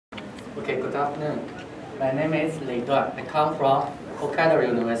Okay, good afternoon. My name is Li Duan. I come from Hokkaido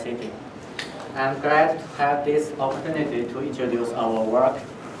University. I'm glad to have this opportunity to introduce our work,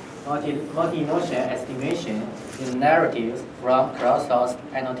 multi-emotion estimation in narratives from crowdsourced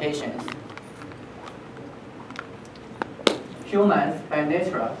annotations. Humans, by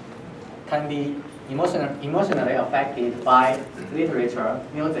nature, can be emotionally affected by literature,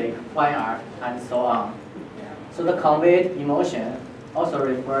 music, fine art, and so on. So the conveyed emotion also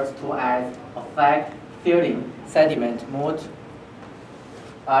refers to as affect, feeling, sentiment, mood,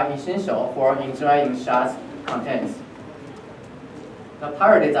 are essential for enjoying such contents. The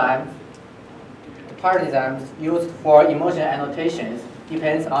paradigms used for emotion annotations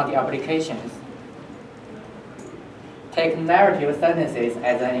depends on the applications. Take narrative sentences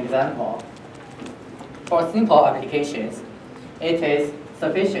as an example. For simple applications, it is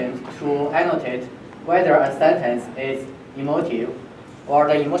sufficient to annotate whether a sentence is emotive or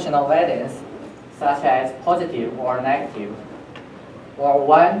the emotional valence, such as positive or negative, or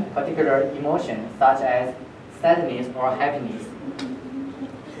one particular emotion, such as sadness or happiness.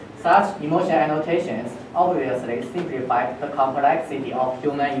 Such emotion annotations obviously simplify the complexity of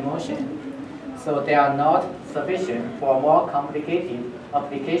human emotion, so they are not sufficient for more complicated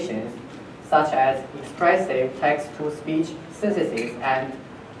applications, such as expressive text-to-speech synthesis and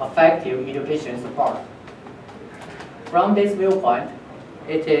affective education support. From this viewpoint,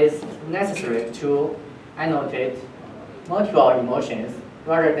 it is necessary to annotate multiple emotions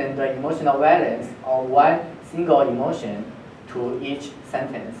rather than the emotional valence of one single emotion to each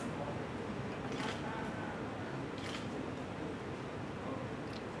sentence.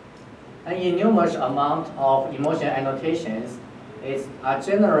 An enormous amount of emotion annotations are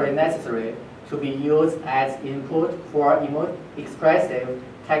generally necessary to be used as input for expressive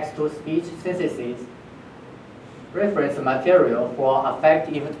text-to-speech synthesis, reference material for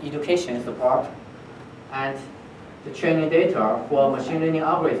affective education support, and the training data for machine learning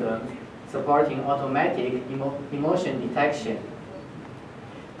algorithms supporting automatic emotion detection.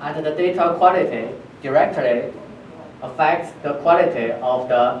 And the data quality directly affects the quality of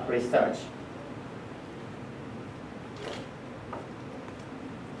the research.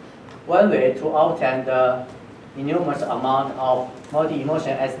 One way to obtain the enormous amount of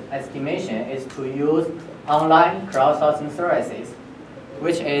multi-emotion estimation is to use online crowdsourcing services,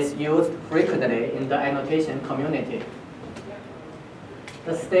 which is used frequently in the annotation community.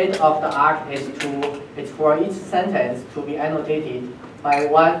 The state of the art is for each sentence to be annotated by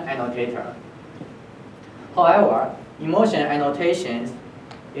one annotator. However, emotion annotations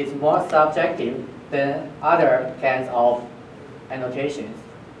is more subjective than other kinds of annotations.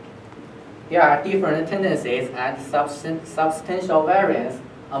 There are different tendencies and substantial variance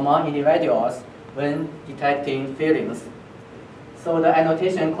among individuals when detecting feelings. So the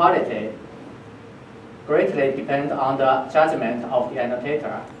annotation quality greatly depends on the judgment of the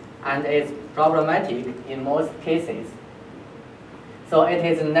annotator and is problematic in most cases. So it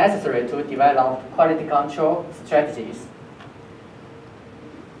is necessary to develop quality control strategies.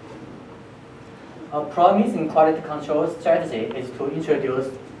 A promising quality control strategy is to introduce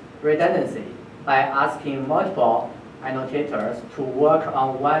redundancy by asking multiple annotators to work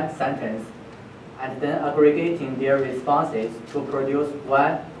on one sentence and then aggregating their responses to produce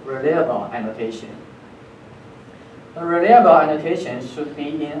one reliable annotation. A reliable annotation should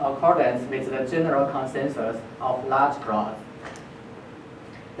be in accordance with the general consensus of large crowds.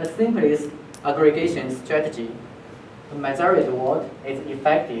 The simplest aggregation strategy, the majority vote, is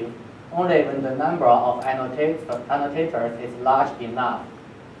effective only when the number of annotators is large enough.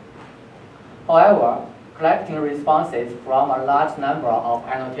 However, collecting responses from a large number of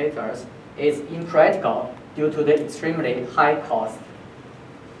annotators is impractical due to the extremely high cost.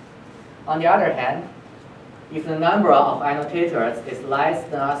 On the other hand, if the number of annotators is less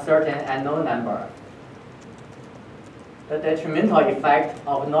than a certain unknown number, the detrimental effect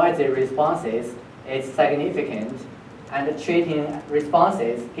of noisy responses is significant, and treating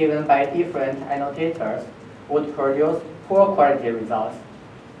responses given by different annotators would produce poor quality results.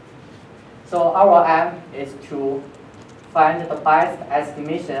 So our aim is to find the best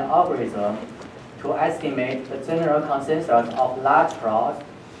estimation algorithm to estimate the general consensus of large crowds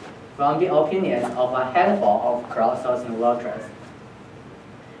from the opinions of a handful of crowdsourcing workers.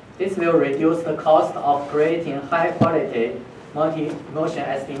 This will reduce the cost of creating high-quality multi-emotion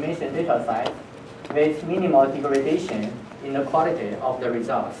estimation datasets with minimal degradation in the quality of the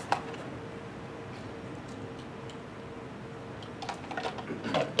results.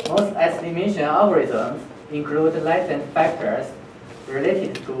 Most estimation algorithms include latent factors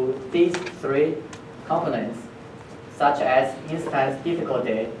related to these three components, such as instance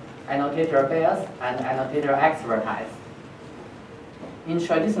difficulty annotator bias, and annotator expertise. In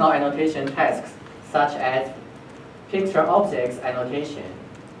traditional annotation tasks, such as picture objects annotation,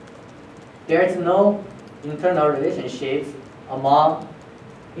 there is no internal relationships among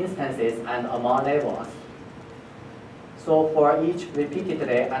instances and among labels. So for each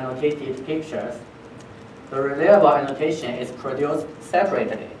repeatedly annotated pictures, the reliable annotation is produced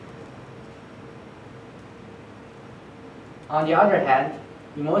separately. On the other hand,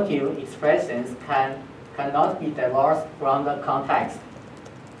 emotive expressions cannot be divorced from the context.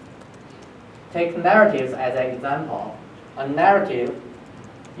 Take narratives as an example. A narrative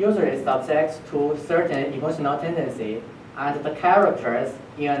usually is subject to certain emotional tendency, and the characters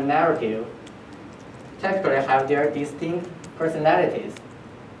in a narrative typically have their distinct personalities.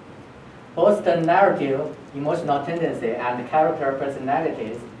 Both the narrative emotional tendency and character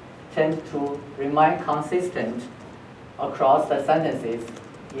personalities tend to remain consistent across the sentences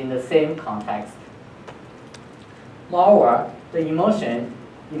in the same context. Moreover, the emotions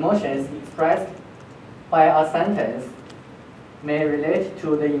expressed by a sentence may relate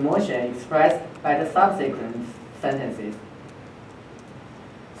to the emotion expressed by the subsequent sentences.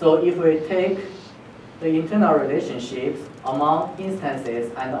 So if we take the internal relationships among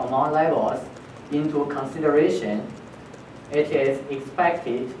instances and among labels into consideration, it is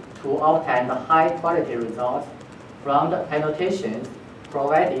expected to obtain the high-quality results from the annotations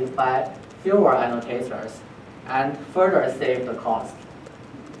provided by fewer annotators and further save the cost.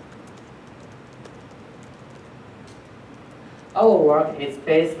 Our work is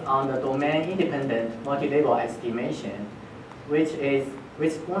based on the domain-independent multi-label estimation, which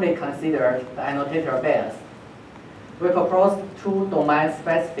only considers the annotator bias. We proposed two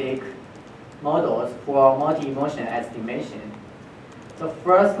domain-specific models for multi-emotion estimation. The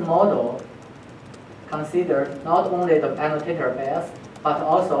first model considered not only the annotator bias, but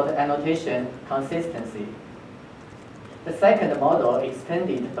also the annotation consistency. The second model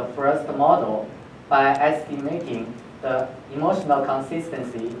extended the first model by estimating the emotional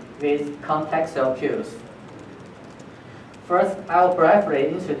consistency with contextual cues. First, I'll briefly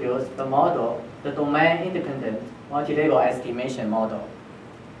introduce the model, the domain-independent multi-label estimation model.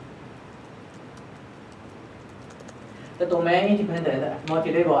 The domain-independent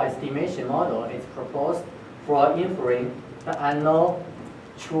multi-label estimation model is proposed for inferring the unknown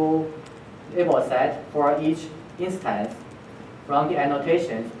true label set for each instance from the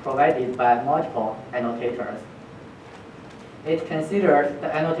annotations provided by multiple annotators. It considers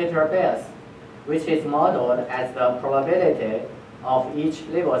the annotator bias, which is modeled as the probability of each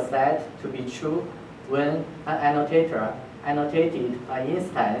label set to be true when an annotator annotated an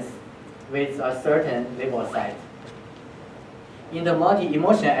instance with a certain label set. In the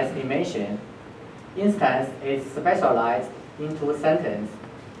multi-emotion estimation, instance is specialized into sentence.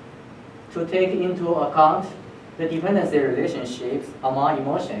 To take into account the dependency relationships among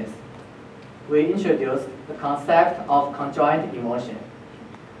emotions, we introduced the concept of conjoint emotion,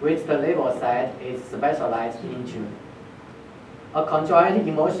 which the label set is specialized into. A conjoint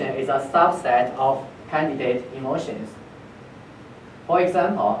emotion is a subset of candidate emotions. For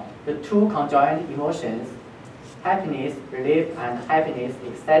example, the two conjoint emotions, happiness relief and happiness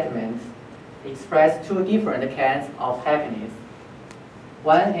excitement, express two different kinds of happiness.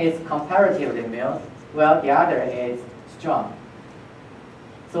 One is comparatively mild, while the other is strong.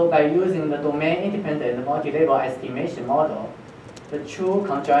 So by using the domain-independent multi-label estimation model, the true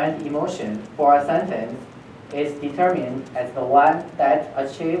conjoint emotion for a sentence is determined as the one that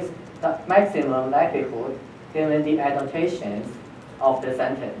achieves the maximum likelihood given the annotations of the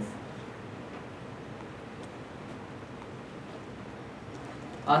sentence.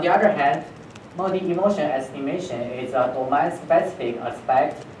 On the other hand, multi-emotion estimation is a domain-specific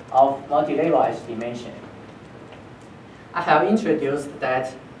aspect of multi-label estimation. I have introduced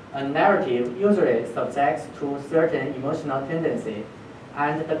that a narrative usually subjects to certain emotional tendency,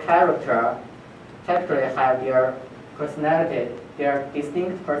 and the character typically have their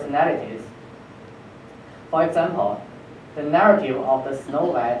distinct personalities. For example, the narrative of the Snow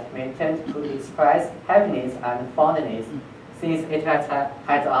White may tend to express happiness and fondness since it has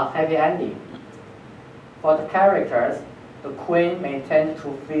a happy ending. For the characters, the queen may tend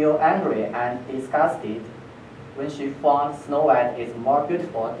to feel angry and disgusted when she found Snow White is more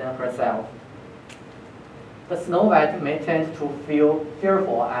beautiful than herself. The Snow White may tend to feel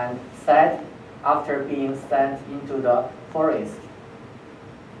fearful and sad after being sent into the forest.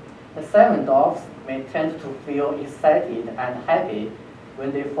 The seven dwarfs may tend to feel excited and happy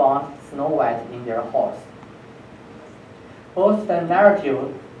when they found Snow White in their house. Both the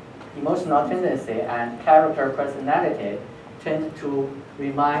narrative emotional tendency and character personality tend to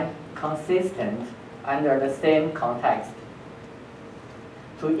remain consistent under the same context.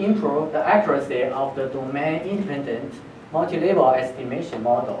 To improve the accuracy of the domain-independent multi-level estimation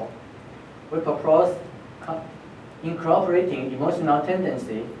model, we propose incorporating emotional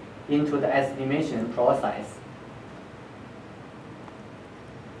tendency into the estimation process.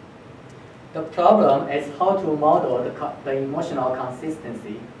 The problem is how to model the emotional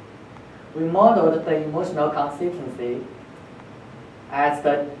consistency. We modeled the emotional consistency as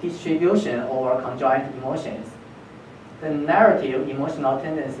the distribution over conjoined emotions. The narrative emotional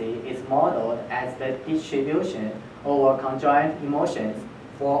tendency is modeled as the distribution over conjoined emotions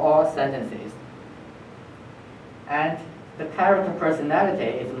for all sentences. And the character personality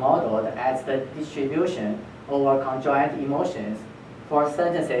is modeled as the distribution over conjoined emotions for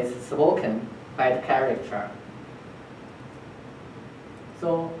sentences spoken by the character.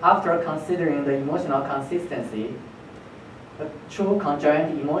 So after considering the emotional consistency, the true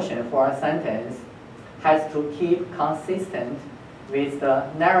conjoined emotion for a sentence has to keep consistent with the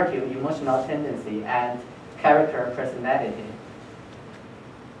narrative emotional tendency and character personality.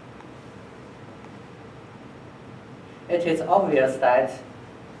 It is obvious that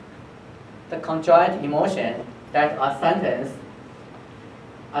the conjoined emotion that a sentence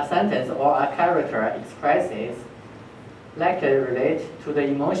or a character expresses likely relate to the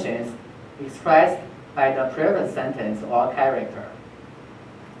emotions expressed by the previous sentence or character.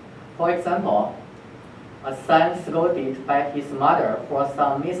 For example, a son scolded by his mother for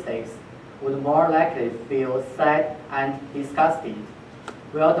some mistakes would more likely feel sad and disgusted,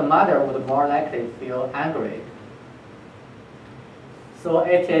 while the mother would more likely feel angry. So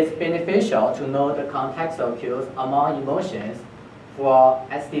it is beneficial to know the contextual cues among emotions for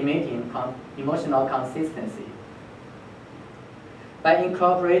estimating emotional consistency. By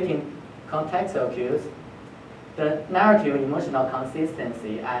incorporating contextual cues, the narrative emotional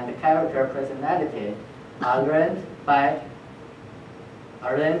consistency and the character personality are learned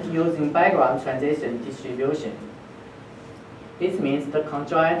using background transition distribution. This means the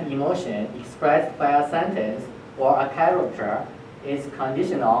conjoined emotion expressed by a sentence or a character is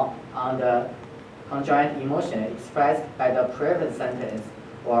conditional on the conjoined emotion expressed by the previous sentence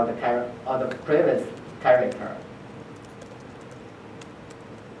or the previous character.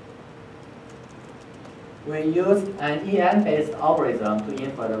 We used an EM-based algorithm to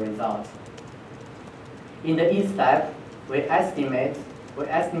infer the results. In the E step, we estimated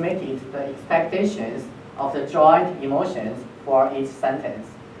the expectations of the joint emotions for each sentence.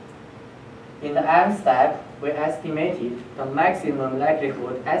 In the M step, we estimated the maximum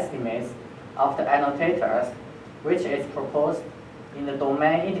likelihood estimates of the annotators, which is proposed in the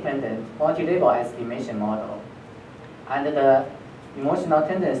domain-independent multi-level estimation model, and the emotional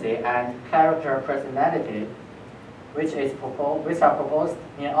tendency and character personality, which are proposed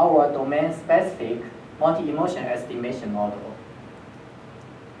in our domain-specific multi-emotion estimation model.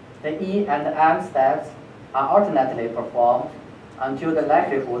 The E and M steps are alternately performed until the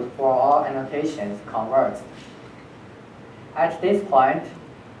likelihood for all annotations converges. At this point,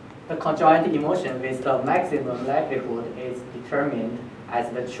 the conjoined emotion with the maximum likelihood is determined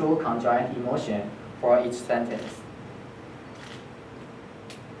as the true conjoined emotion for each sentence.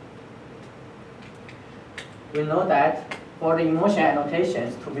 We know that for the emotion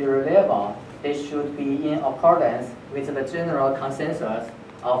annotations to be reliable, they should be in accordance with the general consensus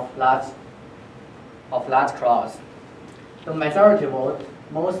of large crowds. The majority vote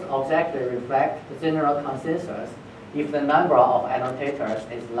most exactly reflect the general consensus if the number of annotators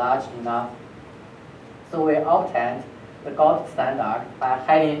is large enough. So we obtained the gold standard by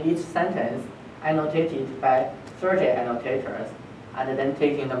having each sentence annotated by 30 annotators and then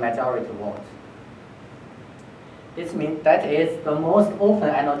taking the majority vote. This means that is the most often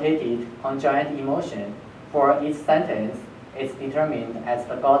annotated conjoined emotion for each sentence is determined as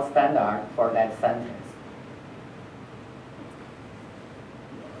the gold standard for that sentence.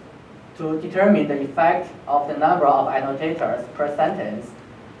 To determine the effect of the number of annotators per sentence,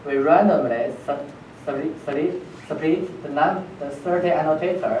 we randomly split the 30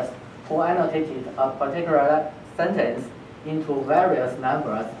 annotators who annotated a particular sentence into various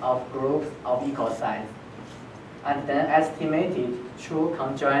numbers of groups of equal size, and then estimated true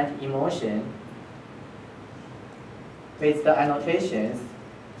conjoined emotion with the annotations,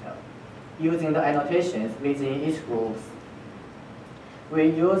 using the annotations within each group. We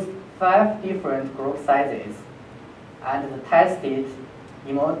used 5 different group sizes, and the tested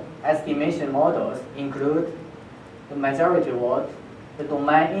estimation models include the majority vote, the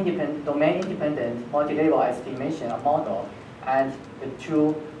domain-independent multi-level estimation model, and the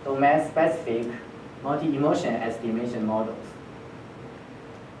two domain-specific multi-emotion estimation models.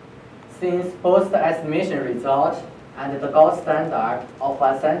 since both the estimation result and the gold standard of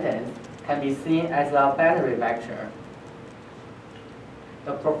a sentence can be seen as a binary vector.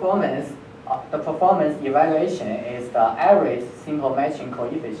 The performance evaluation is the average simple matching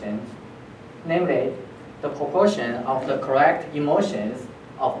coefficient, namely the proportion of the correct emotions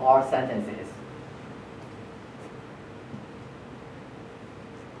of all sentences.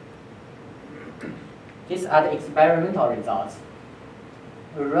 These are the experimental results.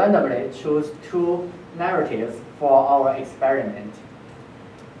 We randomly choose 2 narratives for our experiment.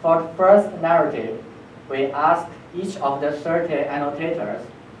 For the first narrative, we asked each of the 30 annotators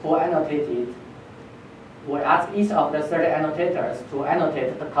to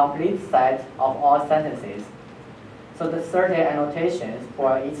annotate the complete set of all sentences. So the 30 annotations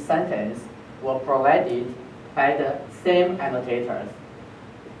for each sentence were provided by the same annotators.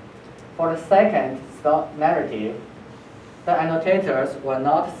 For the second narrative, the annotators were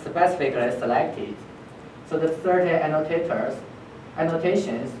not specifically selected. So the 30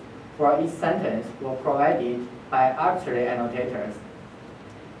 annotations for each sentence were provided by arbitrary annotators.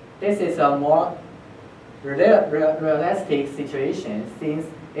 This is a more realistic situation since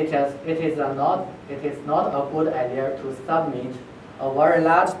it is not a good idea to submit a very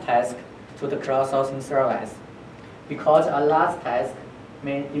large task to the crowdsourcing service, because a large task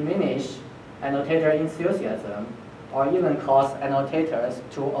may diminish annotator enthusiasm or even cause annotators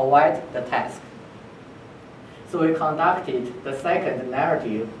to avoid the task. So we conducted the second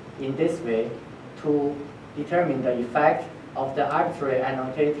narrative in this way to determine the effect of the arbitrary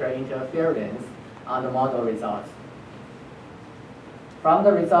annotator interference on the model results. From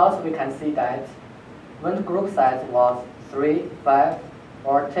the results, we can see that when the group size was 3, 5,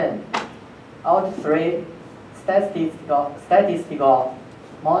 or 10, all 3 statistical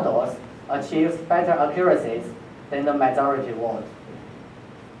models achieved better accuracies than the majority would.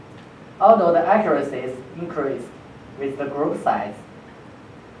 Although the accuracies increased with the group size,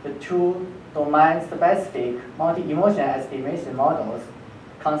 the 2 domain-specific multi-emotion estimation models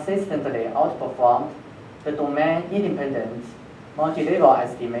consistently outperformed the domain-independent multi-level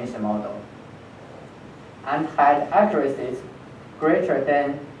estimation model and had accuracies greater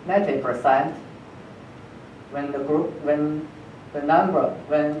than 90% when the number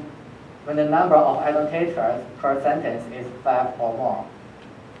of annotators per sentence is 5 or more.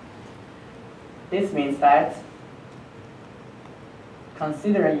 This means that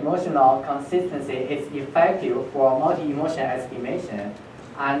considering emotional consistency is effective for multi-emotion estimation,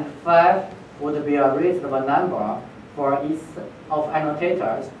 and 5 would be a reasonable number for each of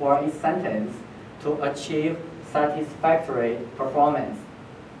annotators for each sentence to achieve satisfactory performance.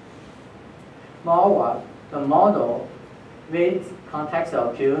 Moreover, the model with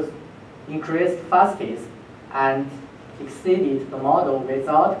contextual cues increased fastest and exceeded the model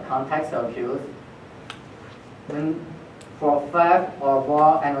without contextual cues when for 5 or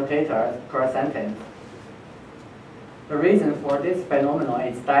more annotators per sentence. The reason for this phenomenon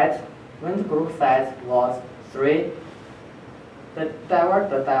is that when the group size was 3, the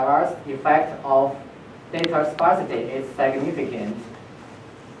diverse effect of data sparsity is significant,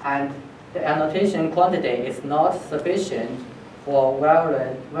 and the annotation quantity is not sufficient for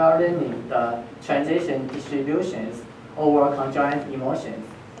well-learning the transition distributions over conjoint emotions.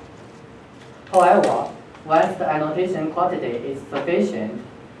 However, once the annotation quantity is sufficient,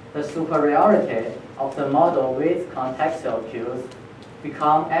 the superiority of the model with contextual cues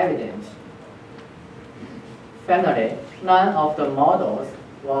become evident. Finally, none of the models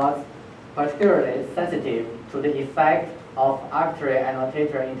was particularly sensitive to the effect of arbitrary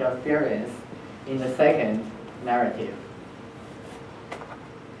annotator interference in the second narrative.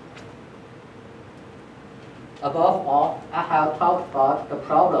 Above all, I have talked about the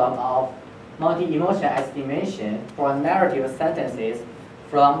problem of multi-emotion estimation for narrative sentences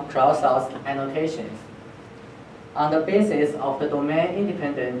from crowdsourced annotations. On the basis of the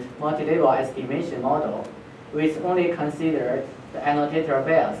domain-independent multi-level estimation model, which only considered the annotator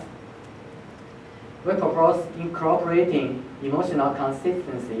bias, we propose incorporating emotional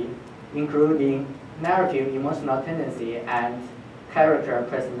consistency, including narrative emotional tendency and character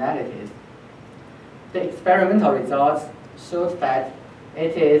personalities. The experimental results showed that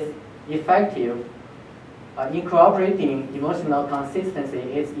it is effective. Incorporating emotional consistency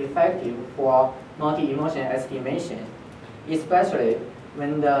is effective for multi-emotion estimation, especially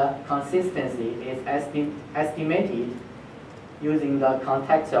when the consistency is estimated using the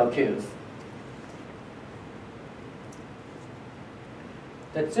contextual cues.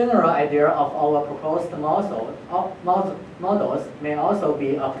 The general idea of our proposed models may also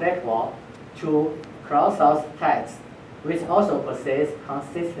be applicable to crowdsourced text which also possess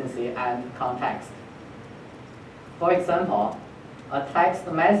consistency and context. For example, a text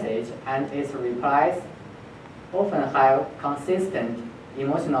message and its replies often have consistent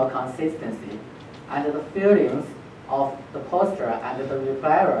emotional consistency, and the feelings of the poster and the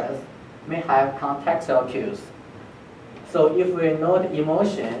repliers may have contextual cues. So if we note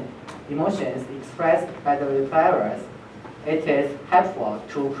emotions expressed by the repliers, it is helpful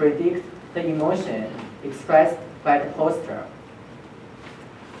to predict the emotion expressed by the poster.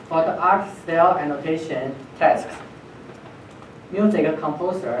 For the art style annotation tasks, music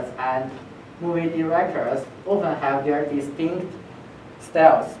composers and movie directors often have their distinct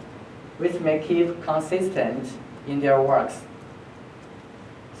styles, which may keep consistent in their works.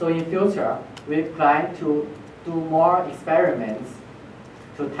 So in future, we plan to do more experiments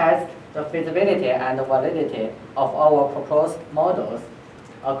to test the feasibility and validity of our proposed models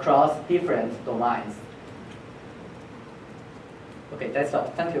across different domains. Okay, that's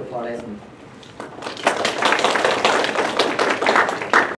all. Thank you for listening.